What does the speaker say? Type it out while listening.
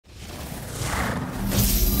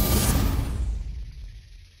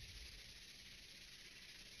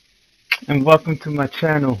and welcome to my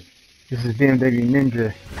channel. This is BMW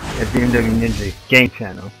Ninja at BMW Ninja Game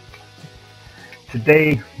Channel.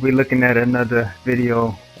 Today we're looking at another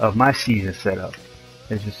video of my season setup.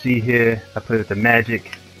 As you see here, I play with the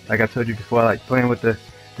Magic. Like I told you before, I like playing with the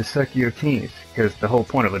suckier teams because the whole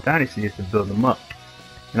point of a dynasty is to build them up.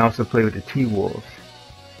 And also play with the T-Wolves.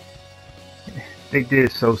 They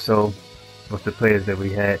did so-so with the players that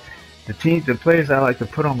we had. The players I like to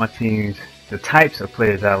put on my teams, the types of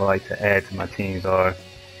players I like to add to my teams are,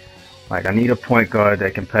 like, I need a point guard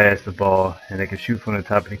that can pass the ball and that can shoot from the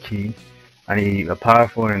top of the key. I need a power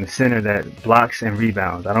forward in the center that blocks and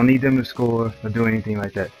rebounds. I don't need them to score or do anything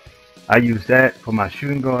like that. I use that for my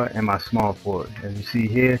shooting guard and my small forward. As you see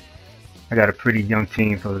here, I got a pretty young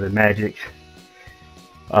team for the Magic.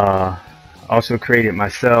 Also created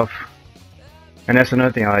myself, and that's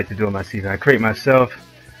another thing I like to do in my season. I create myself,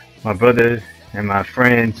 my brother, and my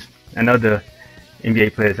friends, and other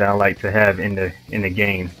NBA players that I like to have in the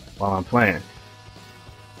game while I'm playing.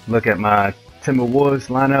 Look at my Timberwolves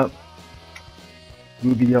lineup: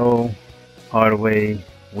 Rubio, Hardaway,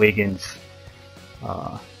 Wiggins.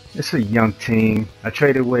 It's a young team. I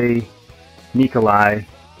traded away Nikolai,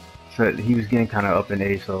 so he was getting kind of up in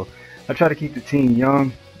age, so I try to keep the team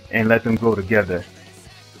young and let them grow together.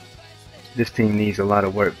 This team needs a lot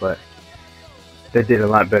of work, but they did a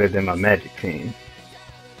lot better than my Magic team.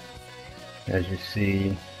 As you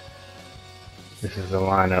see, this is the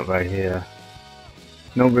lineup right here.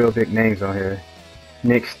 No real big names on here.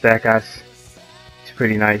 Nick Stackhouse, he's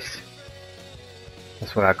pretty nice.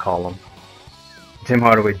 That's what I call him. Tim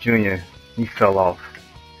Hardaway Jr., he fell off.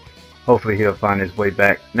 Hopefully he'll find his way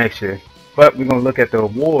back next year. But we're gonna look at the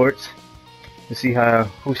awards to see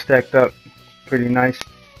who stacked up pretty nice.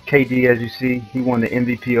 KD, as you see, he won the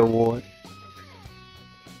MVP award.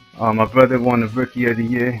 My brother won the Rookie of the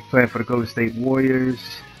Year, playing for the Golden State Warriors.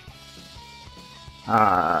 We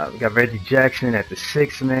got Reggie Jackson at the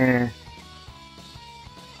 6th man.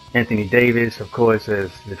 Anthony Davis, of course,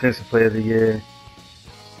 as Defensive Player of the Year.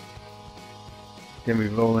 Then we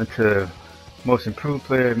roll into Most Improved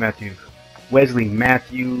Player, Wesley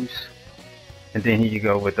Matthews. And then here you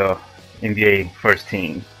go with the NBA First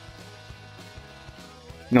Team.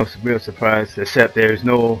 No real surprise, except there's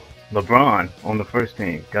no LeBron on the first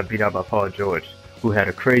team. Got beat out by Paul George, who had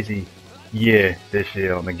a crazy year this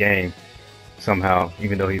year on the game somehow,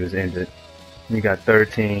 even though he was injured. You got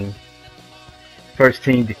third team, first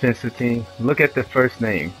team, defensive team. Look at the first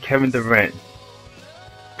name, Kevin Durant,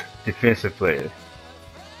 defensive player.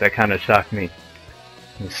 That kind of shocked me.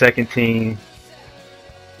 And the second team,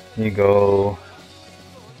 you go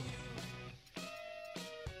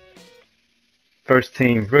first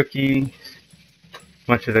team rookies.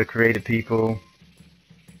 Bunch of the creative people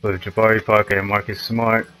with Jabari Parker and Marcus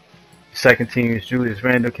Smart. Second team is Julius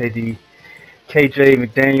Randle, KD, KJ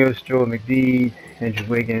McDaniels, Joel McBee, Andrew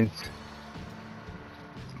Wiggins.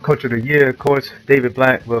 Coach of the Year, of course, David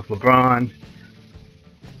Black with LeBron.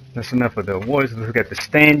 That's enough of the awards. Let's look at the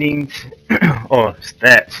standings or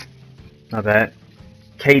stats. Not bad.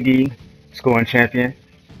 KD, scoring champion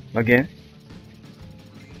again.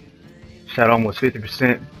 Shot almost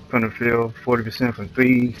 50% from the field, 40% from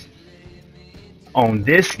threes. On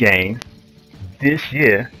this game, this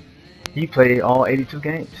year, he played all 82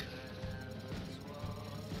 games.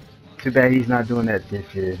 Too bad he's not doing that this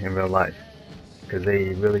year in real life, because they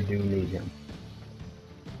really do need him.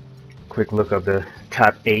 Quick look of the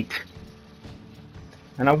top 8.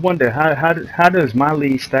 And I wonder, how does my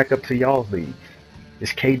league stack up to y'all's league?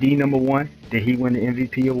 Is KD number 1? Did he win the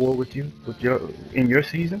MVP award with you in your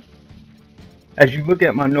season? As you look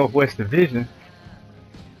at my Northwest Division,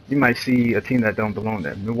 you might see a team that don't belong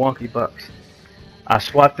there, Milwaukee Bucks. I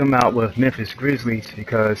swapped them out with Memphis Grizzlies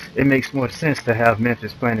because it makes more sense to have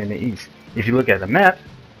Memphis playing in the East. If you look at the map,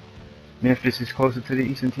 Memphis is closer to the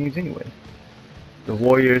Eastern teams anyway. The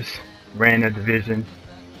Warriors ran the division.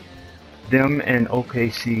 Them and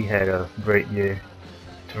OKC had a great year.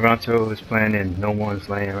 Toronto is playing in no one's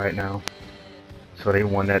land right now, so they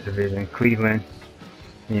won that division. Cleveland,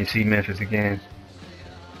 and you see Memphis again.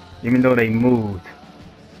 Even though they moved,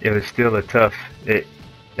 it was still a tough.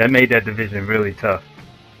 That made that division really tough.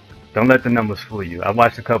 Don't let the numbers fool you. I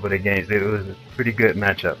watched a couple of the games. It was a pretty good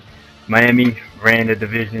matchup. Miami ran the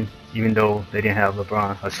division, even though they didn't have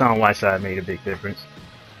LeBron. Hassan Whiteside made a big difference.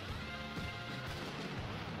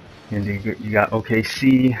 And you got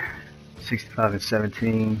OKC,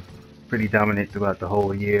 65-17, pretty dominant throughout the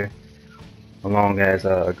whole year, along as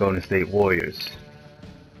Golden State Warriors.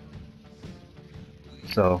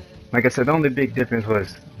 So, like I said, the only big difference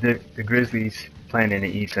was the Grizzlies playing in the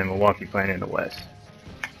East and Milwaukee playing in the West.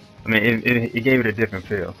 I mean, it gave it a different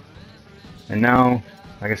feel. And now,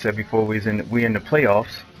 like I said before, we're in the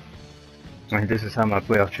playoffs, and this is how my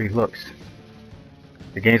playoff tree looks.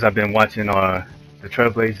 The games I've been watching are the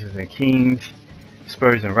Trailblazers and Kings,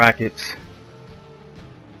 Spurs and Rockets,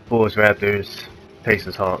 Bulls, Raptors,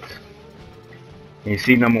 Pacers, Hawks. And you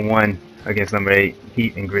see number 1 against number 8,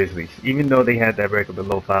 Heat and Grizzlies. Even though they had that record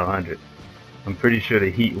below 500, I'm pretty sure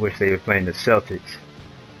the Heat wish they were playing the Celtics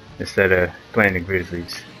instead of playing the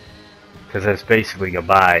Grizzlies, because that's basically a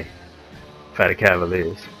bye for the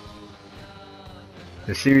Cavaliers.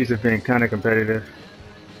 The series have been kind of competitive.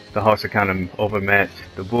 The Hawks are kind of overmatched.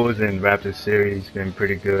 The Bulls and Raptors series been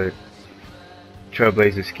pretty good.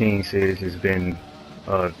 Trailblazers Kings series has been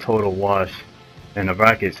a total wash, and the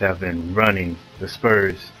Rockets have been running the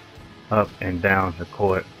Spurs up and down the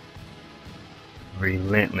court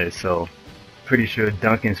relentless. So pretty sure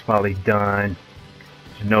Duncan's probably done,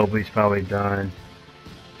 Ginobili's probably done.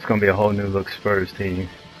 It's gonna be a whole new look Spurs team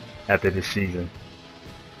after this season.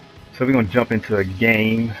 So we're gonna jump into a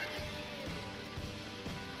game.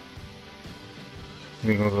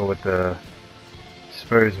 We're gonna go with the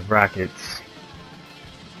Spurs Rockets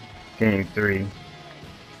game 3.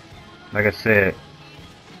 Like I said,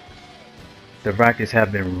 the Rockets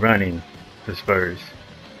have been running the Spurs.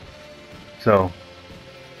 So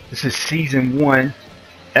this is season 1,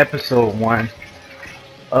 episode 1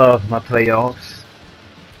 of my playoffs.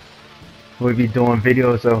 We'll be doing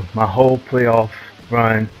videos of my whole playoff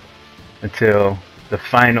run until the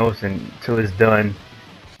finals and until it's done,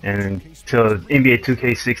 and until NBA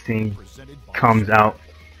 2K16 comes out.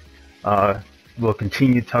 We'll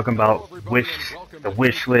continue talking about the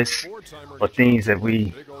wish list or things that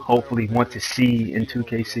we hopefully want to see in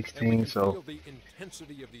 2K16. So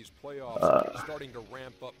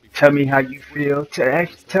tell me how you feel.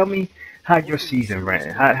 Tell me how your season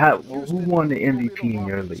ran. Who won the MVP in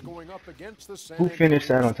your league? Who finished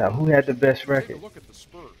out on top? Who had the best record?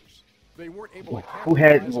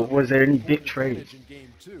 Was there any big trades?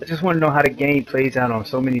 I just want to know how the game plays out on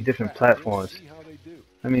so many different platforms.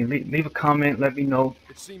 I mean, leave a comment, let me know.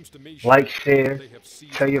 Like, share,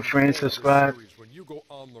 tell your friends, subscribe.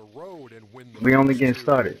 We're only getting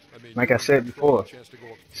started. Like I said before,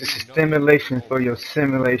 this is Stimulation for your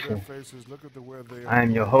simulation. I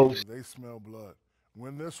am your host. They smell blood.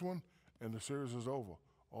 Win this one, and the series is over.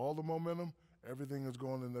 All the momentum, everything is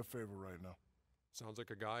going in their favor right now. Sounds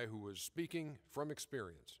like a guy who is speaking from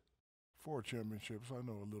experience. 4 championships, I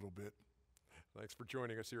know a little bit. Thanks for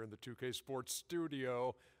joining us here in the 2K Sports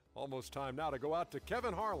studio. Almost time now to go out to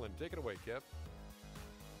Kevin Harlan. Take it away, Kev.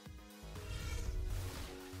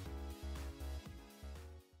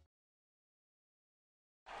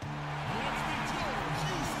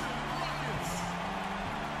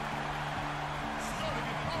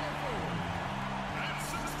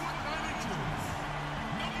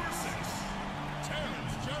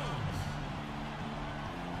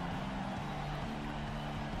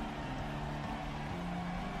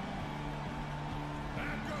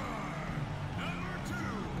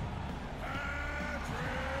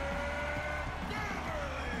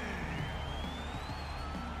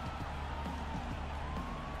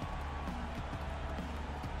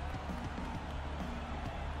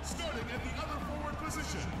 Starting at the other forward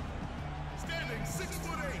position, standing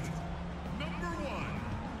 6'8", number 1,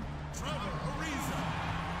 Trevor Ariza.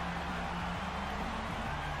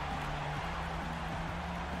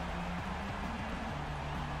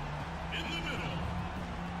 In the middle,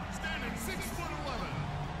 standing 6'11",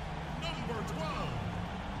 number 12,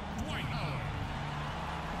 Dwight Howard.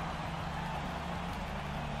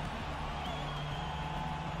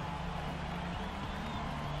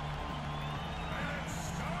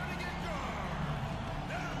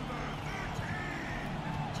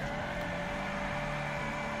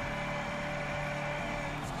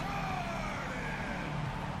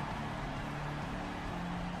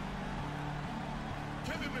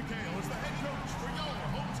 Kevin McHale is the head coach for your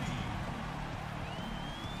home team.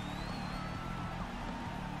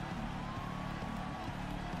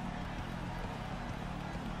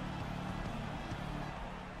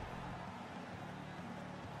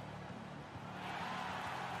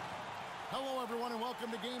 Hello, everyone, and welcome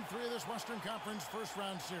to Game 3 of this Western Conference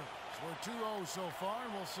first-round series. We're 2-0 so far,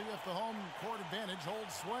 and we'll see if the home court advantage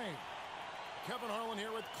holds sway. Kevin Harlan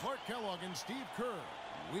here with Clark Kellogg and Steve Kerr.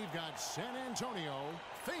 We've got San Antonio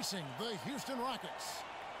facing the Houston Rockets.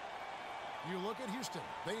 You look at Houston.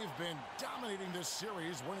 They've been dominating this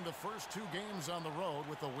series, winning the first 2 games on the road.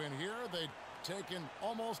 With the win here, they'd taken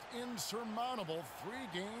almost insurmountable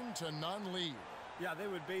 3-0 lead. Yeah, they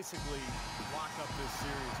would basically lock up this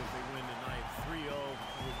series if they win tonight. 3-0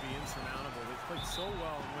 would be insurmountable. They played so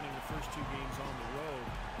well in winning the first 2 games on the road.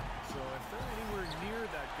 So if they're anywhere near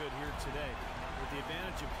that good here today, with the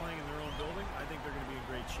advantage of playing in their own building, I think they're going to be in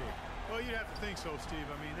great shape. Well, you'd have to think so, Steve.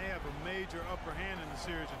 I mean, they have a major upper hand in the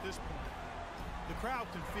series at this point. The crowd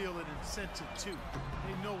can feel it and sense it too.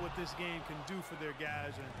 They know what this game can do for their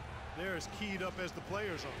guys, and they're as keyed up as the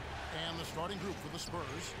players are. And the starting group for the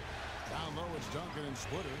Spurs. Down low, it's Duncan and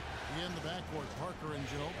Splitter. In the backcourt, Parker and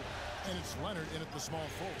Ginobili. And it's Leonard in at the small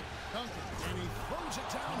forward. Duncan, and he throws it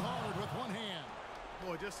down hard with one hand.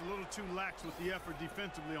 Boy, just a little too lax with the effort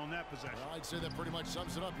defensively on that possession. Well, I'd say that pretty much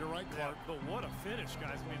sums it up. You're right, Clark. Yeah, but what a finish,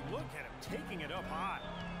 guys. I mean, look at him taking it up high.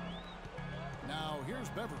 Now, here's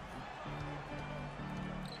Beverly.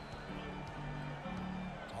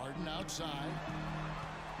 Harden outside.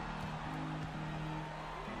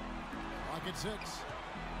 Clock at 6.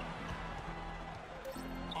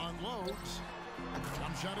 Unloads.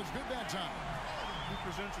 Jump shot is good that time. He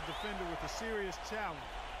presents a defender with a serious challenge.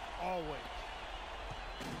 Always.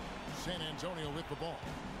 San Antonio with the ball.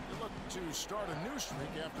 They look to start a new streak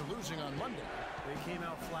after losing on Monday. They came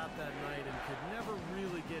out flat that night and could never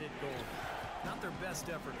really get it going. Not their best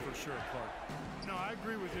effort for sure, Clark. No, I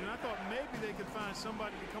agree with you. And I thought maybe they could find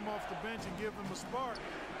somebody to come off the bench and give them a spark.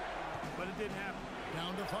 But it didn't happen.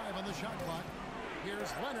 Down to 5 on the shot clock.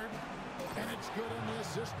 Here's Leonard. And it's good on the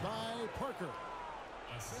assist by Parker.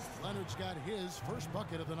 Leonard's got his first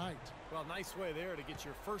bucket of the night. Well, nice way there to get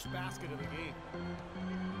your first basket of the game.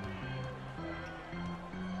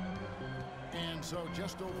 And so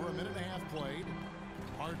just over a minute and a half played.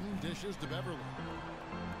 Harden dishes to Beverly.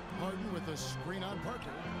 Harden with a screen on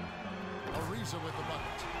Parker. Ariza with the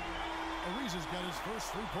bucket. Ariza's got his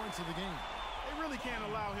first 3 points of the game. They really can't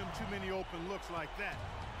allow him too many open looks like that.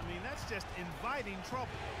 I mean, that's just inviting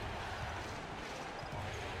trouble.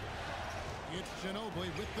 It's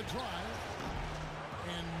Ginobili with the drive.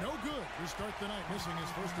 And no good to start the night, missing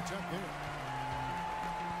his first attempt there.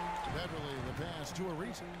 Beverly the pass to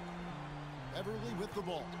Ariza. Beverly with the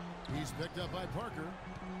ball. He's picked up by Parker.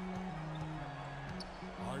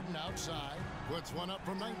 Harden outside. Puts one up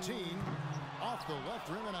from 19. Off the left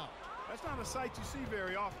rim and out. That's not a sight you see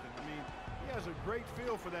very often. I mean, he has a great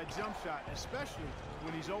feel for that jump shot, especially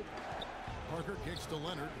when he's open. Parker kicks to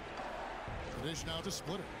Leonard. The dish now to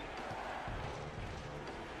Splitter.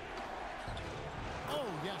 Oh,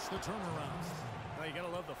 yes, the turnaround. Now you got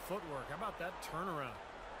to love the footwork. How about that turnaround?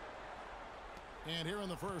 And here in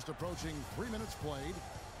the first, approaching 3 minutes played.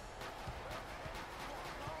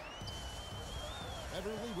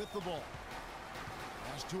 Beverly with the ball.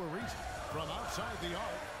 Pass to Ariza from outside the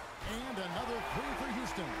arc. And another three for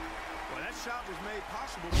Houston. Well, that shot was made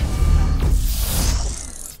possible.